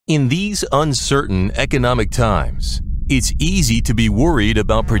In these uncertain economic times, it's easy to be worried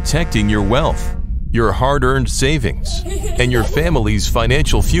about protecting your wealth, your hard-earned savings, and your family's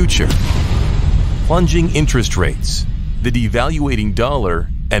financial future. Plunging interest rates, the devaluating dollar,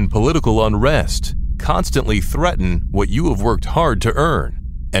 and political unrest constantly threaten what you have worked hard to earn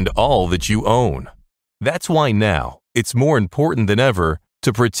and all that you own. That's why now it's more important than ever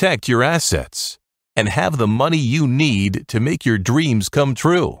to protect your assets and have the money you need to make your dreams come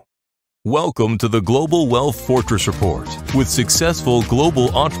true. Welcome to the Global Wealth Fortress Report with successful global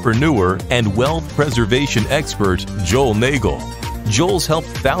entrepreneur and wealth preservation expert Joel Nagel. Joel's helped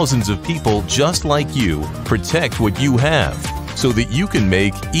thousands of people just like you protect what you have so that you can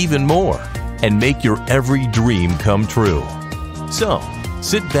make even more and make your every dream come true. So,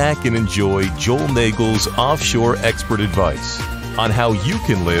 sit back and enjoy Joel Nagel's offshore expert advice on how you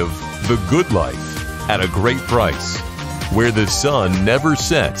can live the good life at a great price, where the sun never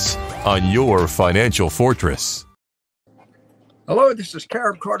sets on your financial fortress. Hello, this is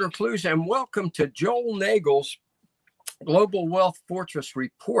Carib Carter-Clues, and welcome to Joel Nagel's Global Wealth Fortress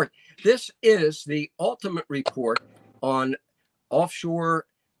Report. This is the ultimate report on offshore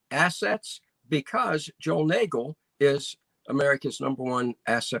assets because Joel Nagel is America's #1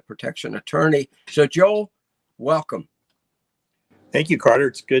 asset protection attorney. So, Joel, welcome. Thank you, Carter.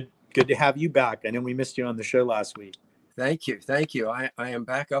 It's good to have you back. I know we missed you on the show last week. Thank you. I am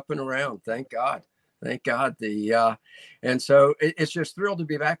back up and around. Thank God. And so it's just thrilled to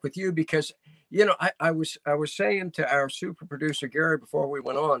be back with you because, you know, I was saying to our super producer, Gary, before we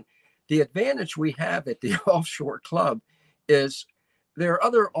went on, the advantage we have at the Offshore Club is there are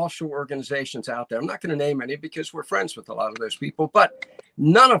other offshore organizations out there. I'm not going to name any because we're friends with a lot of those people, but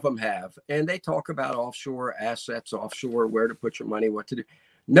none of them have. And they talk about offshore assets, offshore, where to put your money, what to do.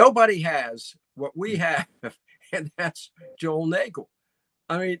 Nobody has what we have, and that's Joel Nagel.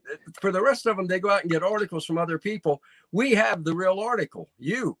 I mean, for the rest of them, they go out and get articles from other people. We have the real article,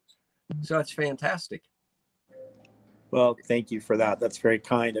 you. So it's fantastic. Well, thank you for that. That's very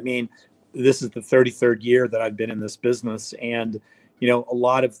kind. I mean, this is the 33rd year that I've been in this business. And, you know, a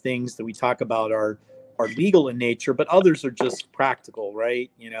lot of things that we talk about are legal in nature, but others are just practical, right?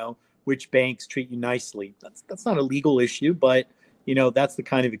 You know, which banks treat you nicely. That's not a legal issue, but, you know, that's the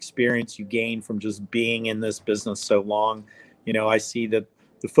kind of experience you gain from just being in this business so long. You know, I see that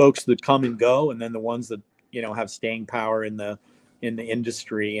the folks that come and go, and then the ones that, you know, have staying power in the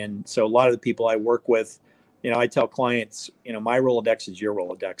industry. And so a lot of the people I work with, you know, I tell clients, you know, my Rolodex is your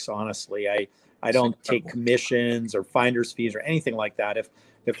Rolodex. Honestly, I don't take commissions or finder's fees or anything like that.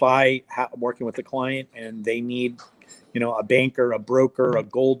 If I'm working with a client and they need, you know, a banker, a broker, a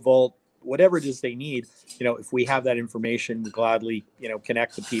gold vault, whatever it is they need, you know, if we have that information, we gladly, you know,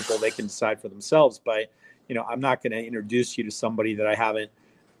 connect the people. They can decide for themselves. But, you know, I'm not going to introduce you to somebody that I haven't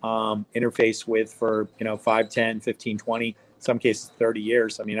interfaced with for, you know, 5, 10, 15, 20, in some cases 30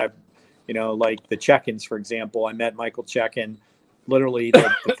 years. I mean, I've, you know, like the Check-ins, for example, I met Michael Check-in literally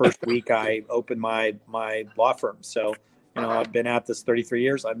the first week I opened my law firm. So, you know, I've been at this 33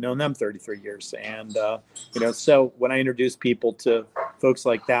 years. I've known them 33 years. And, you know, so when I introduce people to folks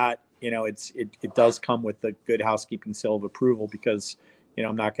like that, you know, it does come with the good housekeeping seal of approval because, you know,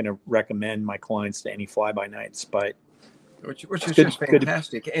 I'm not going to recommend my clients to any fly-by-nights, but which is just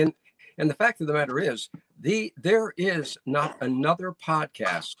fantastic. And the fact of the matter is, there is not another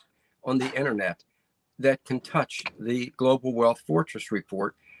podcast on the internet that can touch the Global Wealth Fortress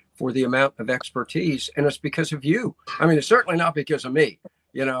Report for the amount of expertise, and it's because of you. I mean, it's certainly not because of me.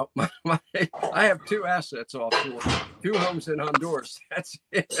 You know, I have 2 assets offshore, 2 homes in Honduras. That's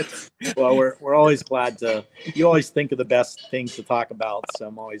it. Well, we're always glad to. You always think of the best things to talk about, so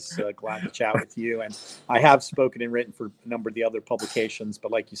I'm always glad to chat with you. And I have spoken and written for a number of the other publications,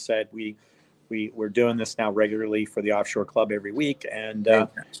 but like you said, we're doing this now regularly for the Offshore Club every week, and you know,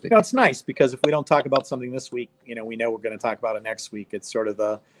 it's nice because if we don't talk about something this week, you know, we know we're going to talk about it next week. It's sort of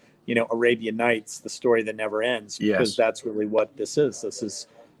the, you know, Arabian Nights, the story that never ends, because that's really what this is. This is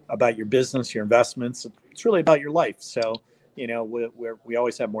about your business, your investments. It's really about your life. So, you know, we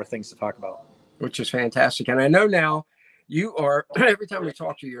always have more things to talk about. Which is fantastic. And I know now you are, every time we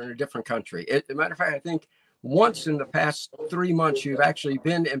talk to you, you're in a different country. As a matter of fact, I think once in the past 3 months, you've actually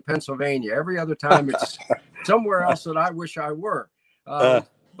been in Pennsylvania. Every other time it's somewhere else that I wish I were.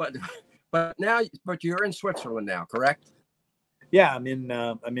 But you're in Switzerland now, correct? Yeah, I'm in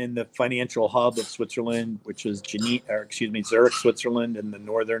the financial hub of Switzerland, which is Zurich, Switzerland, in the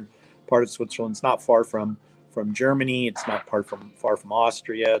northern part of Switzerland. It's not far from Germany. It's not far from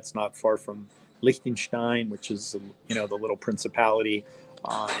Austria. It's not far from Liechtenstein, which is, you know, the little principality,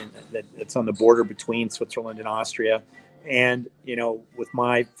 and it's on the border between Switzerland and Austria. And, with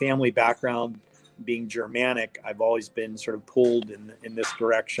my family background being Germanic, I've always been sort of pulled in this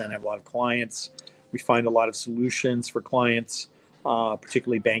direction. I have a lot of clients. We find a lot of solutions for clients,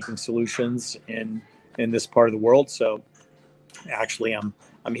 particularly banking solutions in this part of the world. So actually, I'm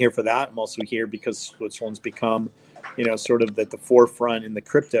here for that. I'm also here because Switzerland's become, sort of at the forefront in the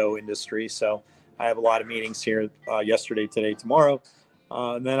crypto industry. So I have a lot of meetings here yesterday, today, tomorrow.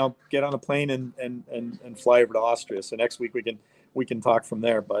 And then I'll get on a plane and fly over to Austria. So next week we can talk from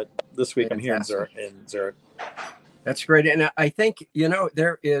there. But this week Fantastic. I'm here in Zurich. That's great. And I think,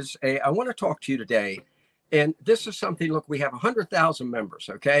 there is I want to talk to you today. And this is something, look, we have 100,000 members,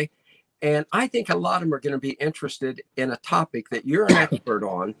 okay? And I think a lot of them are going to be interested in a topic that you're an expert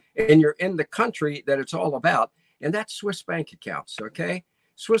on, and you're in the country that it's all about, and that's Swiss bank accounts, okay?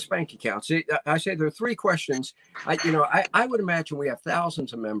 Swiss bank accounts. I say there are three questions. I would imagine we have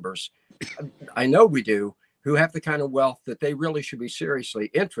thousands of members. I know we do, who have the kind of wealth that they really should be seriously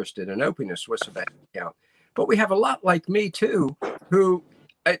interested in opening a Swiss bank account. But we have a lot like me too, who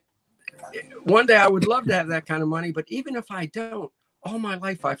one day I would love to have that kind of money. But even if I don't, all my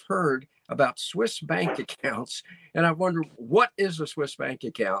life I've heard about Swiss bank accounts, and I wonder, what is a Swiss bank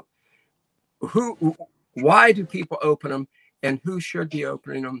account? Why do people open them? And who should be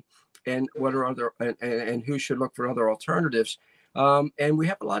opening them, and what are other, and who should look for other alternatives? And we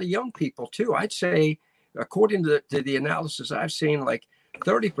have a lot of young people too. I'd say, according to the analysis I've seen, like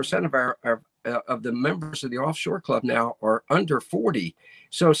 30% of the members of the offshore club now are under 40.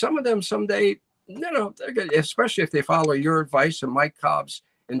 So some of them someday, they're good, especially if they follow your advice and Mike Cobb's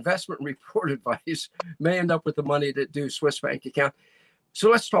investment report advice, may end up with the money to do Swiss bank account. So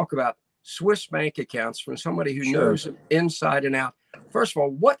let's talk about Swiss bank accounts from somebody who knows it inside and out. First of all,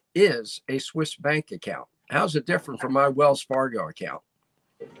 what is a Swiss bank account? How's it different from my Wells Fargo account?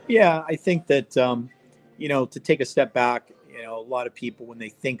 Yeah, I think that, to take a step back, a lot of people, when they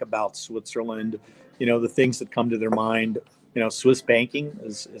think about Switzerland, the things that come to their mind, Swiss banking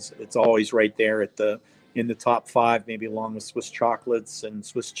it's always right there in the top five, maybe along with Swiss chocolates and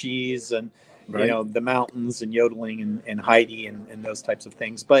Swiss cheese and, right, the mountains and yodeling and Heidi and those types of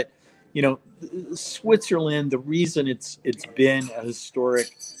things. But, Switzerland, the reason it's been a historic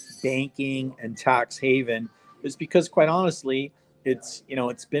banking and tax haven is because, quite honestly, it's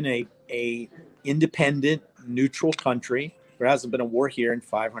been a independent, neutral country. There hasn't been a war here in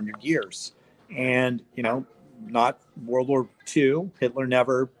 500 years. And, not World War II. Hitler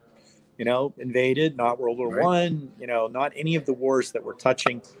never, invaded, not World War One, not any of the wars that were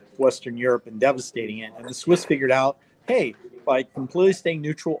touching Western Europe and devastating it. And the Swiss figured out, hey, by completely staying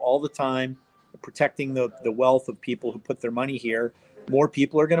neutral all the time, protecting the wealth of people who put their money here, more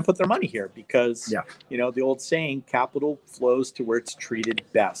people are going to put their money here because, the old saying, capital flows to where it's treated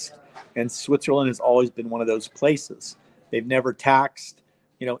best. And Switzerland has always been one of those places. They've never taxed,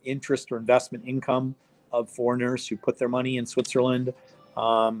 interest or investment income of foreigners who put their money in Switzerland.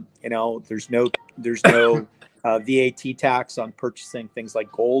 There's no VAT tax on purchasing things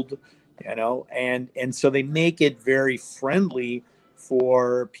like gold, and so they make it very friendly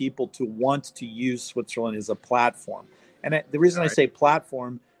for people to want to use Switzerland as a platform. And the reason I say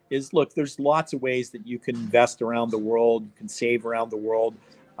platform is, look, there's lots of ways that you can invest around the world, you can save around the world,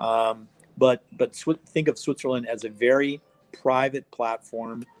 but think of Switzerland as a very private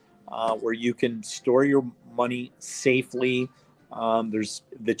platform where you can store your money safely. There's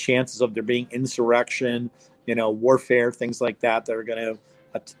the chances of there being insurrection, warfare, things like that are going to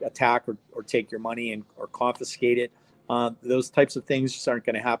attack or take your money or confiscate it. Those types of things just aren't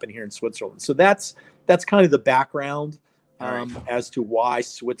going to happen here in Switzerland. So that's kind of the background as to why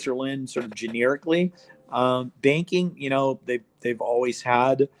Switzerland, sort of generically. Banking, they've always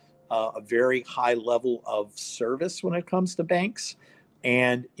had a very high level of service when it comes to banks.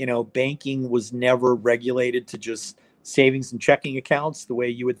 And, banking was never regulated to just savings and checking accounts the way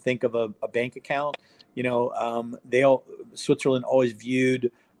you would think of a bank account. Switzerland always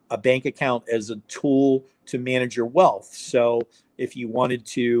viewed a bank account as a tool to manage your wealth. So if you wanted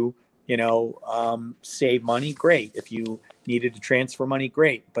to, save money, great. If you needed to transfer money,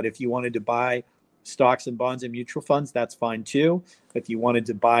 great. But if you wanted to buy stocks and bonds and mutual funds, that's fine too. If you wanted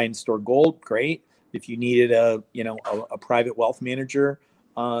to buy and store gold, great. If you needed a private wealth manager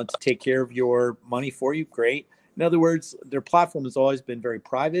to take care of your money for you, great. In other words, their platform has always been very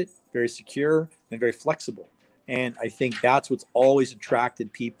private, very secure, and very flexible. And I think that's what's always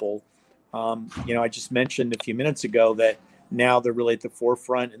attracted people. I just mentioned a few minutes ago that now they're really at the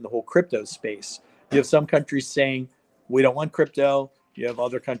forefront in the whole crypto space. You have some countries saying, we don't want crypto. You have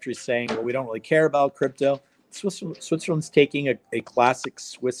other countries saying, well, we don't really care about crypto. Switzerland's taking a classic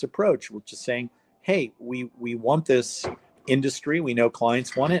Swiss approach, which is saying, hey, we want this industry. We know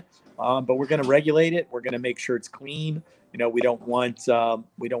clients want it, but we're going to regulate it. We're going to make sure it's clean. We don't want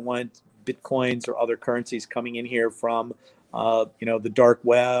Bitcoins or other currencies coming in here from the dark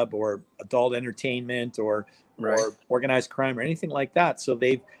web or adult entertainment or organized crime or anything like that. So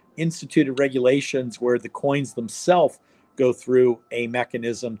they've instituted regulations where the coins themselves go through a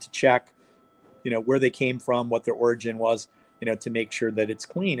mechanism to check, where they came from, what their origin was, to make sure that it's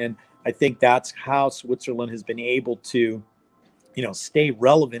clean. And I think that's how Switzerland has been able to, stay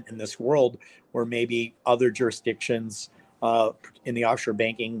relevant in this world where maybe other jurisdictions in the offshore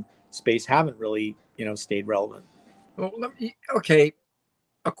banking space haven't really, stayed relevant. Well, okay.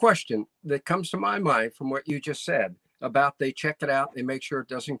 A question that comes to my mind from what you just said about they check it out, they make sure it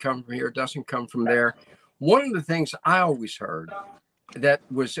doesn't come from here, it doesn't come from there. One of the things I always heard that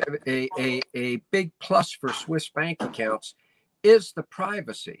was a big plus for Swiss bank accounts is the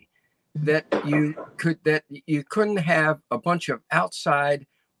privacy, that you couldn't have a bunch of outside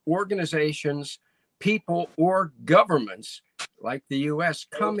organizations, people, or governments like the US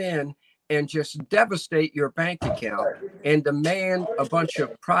come in and just devastate your bank account and demand a bunch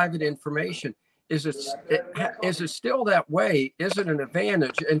of private information. Is it still that way? Is it an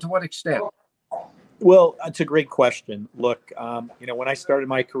advantage, and to what extent? Well, that's a great question. Look, when I started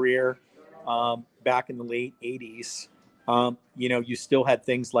my career back in the late 80s, you still had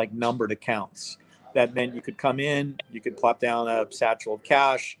things like numbered accounts. That meant you could come in, you could plop down a satchel of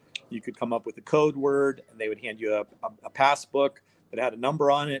cash, you could come up with a code word, and they would hand you a passbook that had a number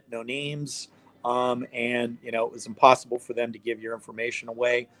on it, no names, and it was impossible for them to give your information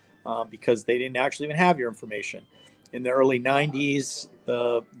away because they didn't actually even have your information. In the early 90s,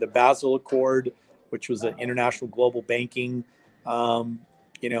 the Basel Accord, which was an international global banking,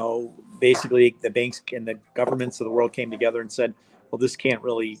 basically the banks and the governments of the world came together and said, well, this can't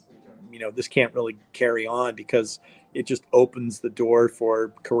really carry on because it just opens the door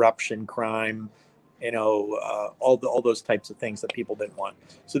for corruption, crime, all those types of things that people didn't want.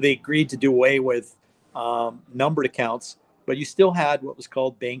 So they agreed to do away with numbered accounts, but you still had what was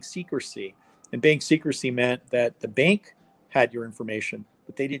called bank secrecy. And bank secrecy meant that the bank had your information,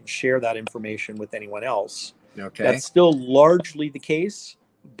 but they didn't share that information with anyone else. Okay. That's still largely the case,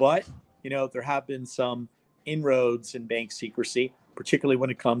 but there have been some inroads in bank secrecy, particularly when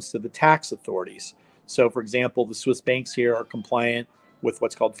it comes to the tax authorities. So, for example, the Swiss banks here are compliant with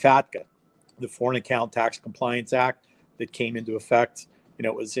what's called FATCA, the Foreign Account Tax Compliance Act that came into effect.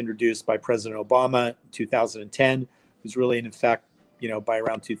 It was introduced by President Obama in 2010. It was really in effect, by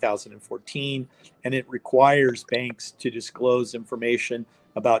around 2014, and it requires banks to disclose information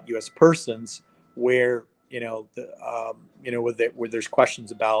about U.S. persons where where there's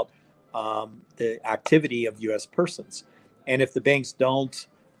questions about the activity of U.S. persons, and if the banks don't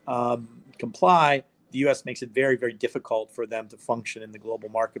comply, the U.S. makes it very, very difficult for them to function in the global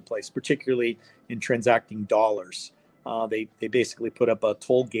marketplace, particularly in transacting dollars. They basically put up a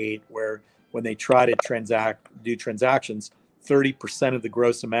toll gate where when they try to do transactions, 30% of the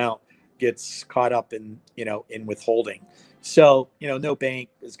gross amount gets caught up in withholding. So, no bank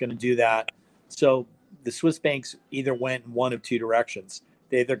is going to do that. So the Swiss banks either went in one of two directions.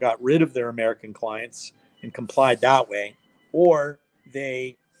 They either got rid of their American clients and complied that way, or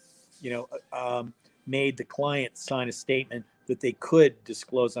they, made the client sign a statement that they could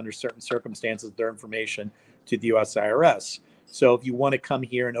disclose under certain circumstances their information to the U.S. IRS. So if you want to come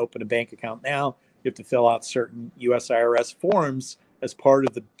here and open a bank account now, you have to fill out certain U.S. IRS forms as part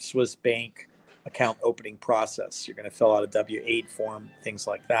of the Swiss bank account opening process. You're going to fill out a W-8 form, things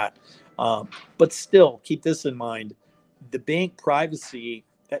like that. But still, keep this in mind. The bank privacy,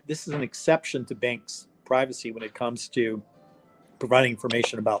 this is an exception to banks' privacy when it comes to providing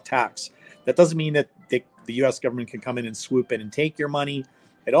information about tax. That doesn't mean that the U.S. government can come in and swoop in and take your money.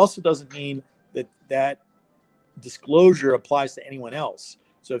 It also doesn't mean that disclosure applies to anyone else.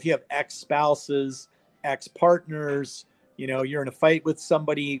 So if you have ex-spouses, ex-partners, you're in a fight with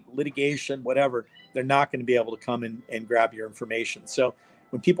somebody, litigation, whatever, they're not going to be able to come in and grab your information. So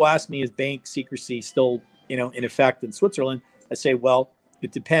when people ask me, is bank secrecy still, in effect in Switzerland? I say, well,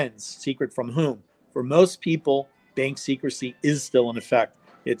 it depends. Secret from whom? For most people, bank secrecy is still in effect.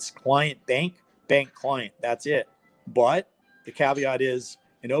 It's client bank, bank client. That's it. But the caveat is,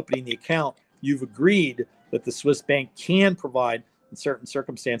 in opening the account, you've agreed that the Swiss bank can provide, in certain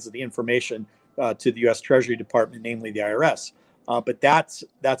circumstances, the information to the U.S. Treasury Department, namely the IRS. But that's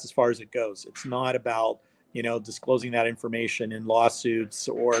as far as it goes. It's not about disclosing that information in lawsuits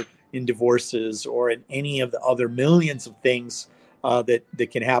or in divorces or in any of the other millions of things that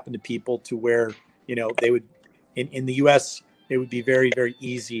can happen to people, to where they would in the U.S. it would be very, very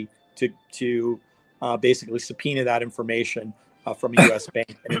easy to basically subpoena that information from a U.S.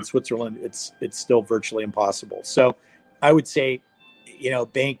 bank, and in Switzerland, it's still virtually impossible. So, I would say,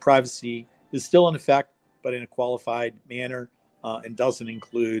 bank privacy is still in effect, but in a qualified manner, and doesn't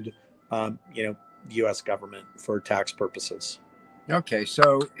include, the U.S. government for tax purposes. Okay,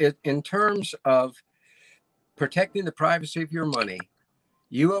 so in terms of protecting the privacy of your money,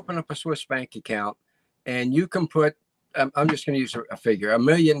 you open up a Swiss bank account, and you can put, I'm just going to use a figure, $1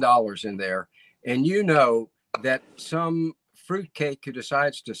 million in there, and that some fruitcake who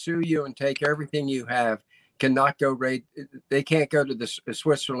decides to sue you and take everything you have cannot go raid. They can't go to the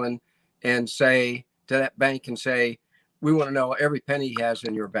Switzerland and say to that bank and say, we want to know every penny he has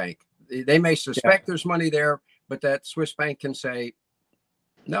in your bank. They may suspect there's money there, but that Swiss bank can say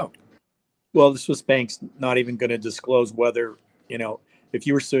no. Well, the Swiss bank's not even going to disclose whether, if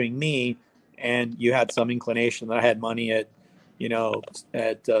you were suing me and you had some inclination that I had money at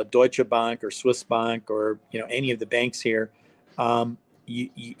Deutsche Bank or Swiss Bank or, any of the banks here,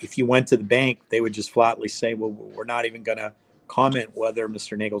 if you went to the bank, they would just flatly say, well, we're not even going to comment whether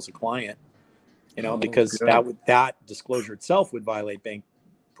Mr. Nagel's a client, because that disclosure itself would violate bank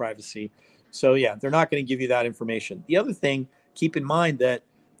privacy. So, yeah, they're not going to give you that information. The other thing, keep in mind that,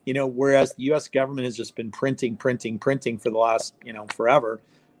 whereas the U.S. government has just been printing for the last, forever,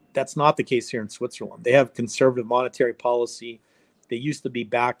 that's not the case here in Switzerland. They have conservative monetary policy. They used to be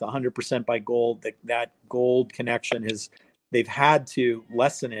backed 100% by gold. That gold connection they've had to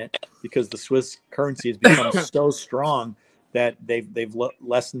lessen it because the Swiss currency has become so strong that they've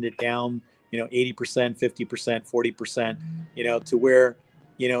lessened it down, 80%, 50%, 40%, to where,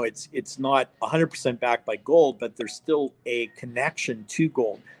 it's not 100% backed by gold, but there's still a connection to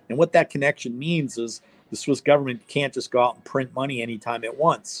gold. And what that connection means is the Swiss government can't just go out and print money anytime it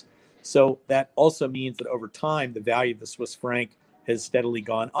wants. So that also means that over time, the value of the Swiss franc has steadily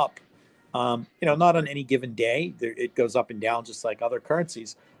gone up. Not on any given day. It goes up and down just like other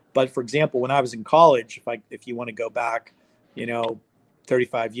currencies. But for example, when I was in college, if you want to go back,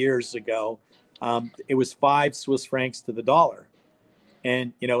 35 years ago, it was 5 Swiss francs to the dollar.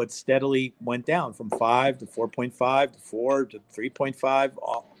 And, it steadily went down from 5 to 4.5 to 4 to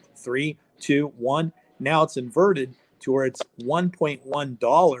 3.5, 3, 2, 1. Now it's inverted to where it's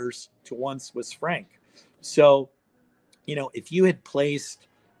 $1.1 to 1 Swiss franc. So, if you had placed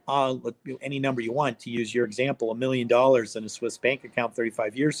any number you want, to use your example, $1 million in a Swiss bank account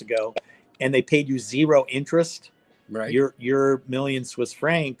 35 years ago, and they paid you 0 interest, right? Your million Swiss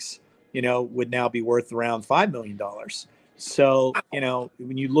francs, would now be worth around $5 million. So,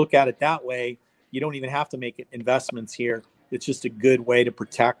 when you look at it that way, you don't even have to make investments here. It's just a good way to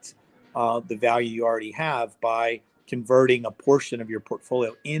protect the value you already have by converting a portion of your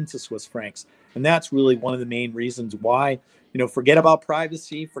portfolio into Swiss francs. And that's really one of the main reasons why, forget about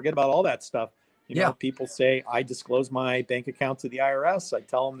privacy, forget about all that stuff. People say, I disclose my bank account to the IRS. I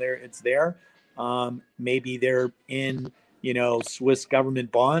tell them it's there. Maybe they're in, Swiss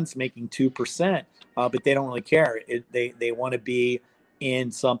government bonds making 2%, but they don't really care. They want to be in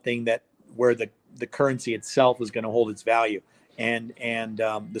something where the currency itself is going to hold its value. And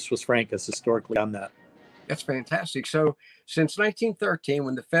the Swiss franc has historically done that. That's fantastic. So since 1913,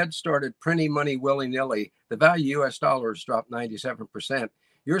 when the Fed started printing money willy-nilly, the value of U.S. dollars dropped 97%.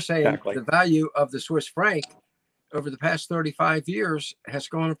 You're saying exactly. The value of the Swiss franc over the past 35 years has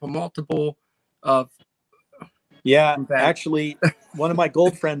gone up a multiple of... Yeah, actually, one of my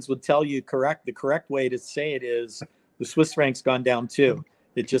gold friends would tell you the correct way to say it is the Swiss franc's gone down too.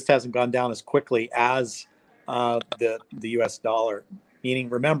 It just hasn't gone down as quickly as the U.S. dollar. Meaning,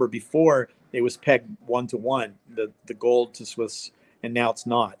 remember, before it was pegged 1-to-1, the gold to Swiss, and now it's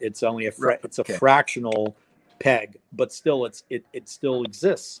not. It's only a fractional peg, but still it still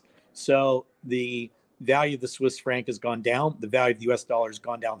exists. So the value of the Swiss franc has gone down. The value of the U.S. dollar has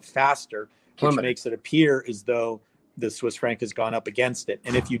gone down faster, which makes it appear as though the Swiss franc has gone up against it.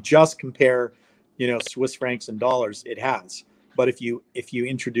 And if you just compare, Swiss francs and dollars, it has. But if you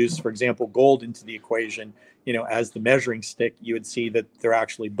introduce, for example, gold into the equation, as the measuring stick, you would see that they're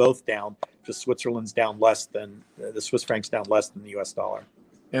actually both down. Just Switzerland's down less than the Swiss franc's down less than the U.S. dollar.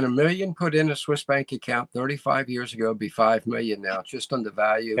 And $1 million put in a Swiss bank account 35 years ago would be $5 million now, just on the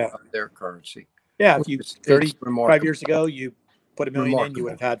value of their currency. Yeah, if you 35 years ago you put $1 million in, you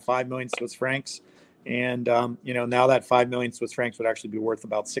would have had 5 million Swiss francs. And, now that 5 million Swiss francs would actually be worth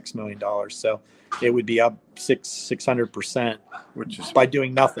about $6 million. So it would be up 600%, which is by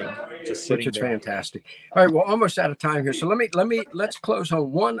doing nothing, just sitting which is there. Fantastic. All right. We're almost out of time here. So let's close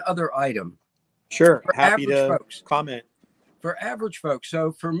on one other item. Sure. Happy to comment. For average folks.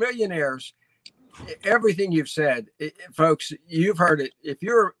 So for millionaires, everything you've said, folks, you've heard it. If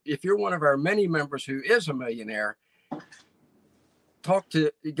you're one of our many members who is a millionaire, go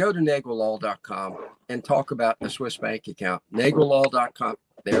to nagellaw.com and talk about a Swiss bank account. Nagellaw.com.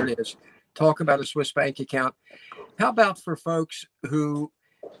 There it is. Talk about a Swiss bank account. How about for folks who,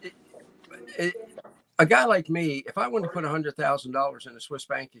 a guy like me, if I wanted to put $100,000 in a Swiss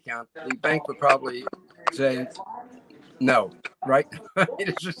bank account, the bank would probably say no, right?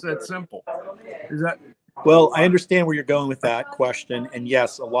 It's just that simple. Is that? Well, I understand where you're going with that question. And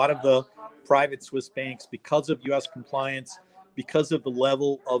yes, a lot of the private Swiss banks, because of U.S. compliance, because of the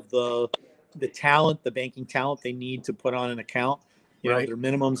level of the talent, the banking talent they need to put on an account, Right. their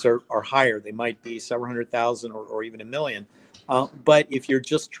minimums are higher. They might be several hundred thousand or even $1 million. But if you're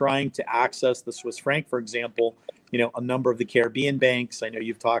just trying to access the Swiss franc, for example, a number of the Caribbean banks, I know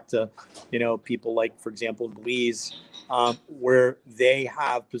you've talked to, people like, for example, Belize, where they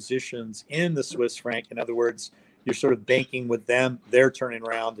have positions in the Swiss franc. In other words, you're sort of banking with them. They're turning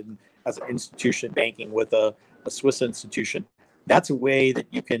around and as an institution banking with a Swiss institution. That's a way that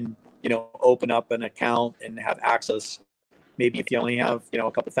you can, open up an account and have access. Maybe if you only have, a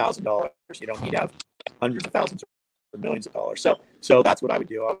couple $1,000, you don't need to have hundreds of thousands or millions of dollars. So that's what I would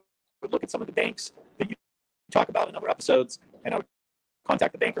do. I would look at some of the banks that you talk about in other episodes, and I would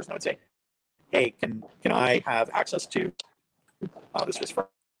contact the bankers and I would say, hey, can I have access to the Swiss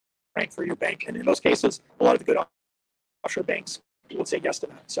franc for your bank? And in most cases, a lot of the good offshore banks will say yes to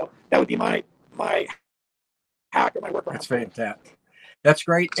that. So that would be my hack or my workaround. That's fantastic. That's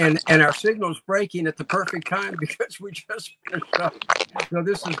great. And our signal's breaking at the perfect time because we just finished up. So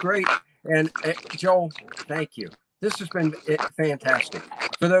this is great. And Joel, thank you. This has been fantastic.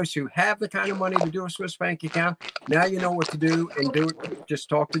 For those who have the kind of money to do a Swiss bank account, now you know what to do and do it. Just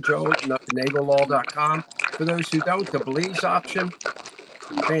talk to Joel at nagellaw.com. For those who don't, the Belize option,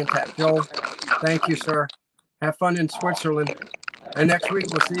 fantastic. Joel, thank you, sir. Have fun in Switzerland. And next week,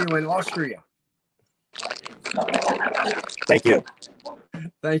 we'll see you in Austria. Thank you.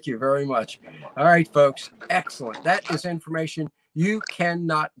 Thank you very much. All right, folks. Excellent. That is information you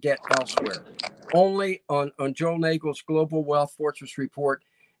cannot get elsewhere. Only on Joel Nagel's Global Wealth Fortress Report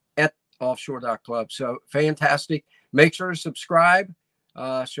at offshore.club. So fantastic. Make sure to subscribe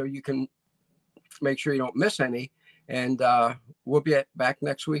so you can make sure you don't miss any. And we'll be back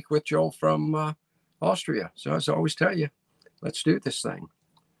next week with Joel from Austria. So as I always tell you, let's do this thing.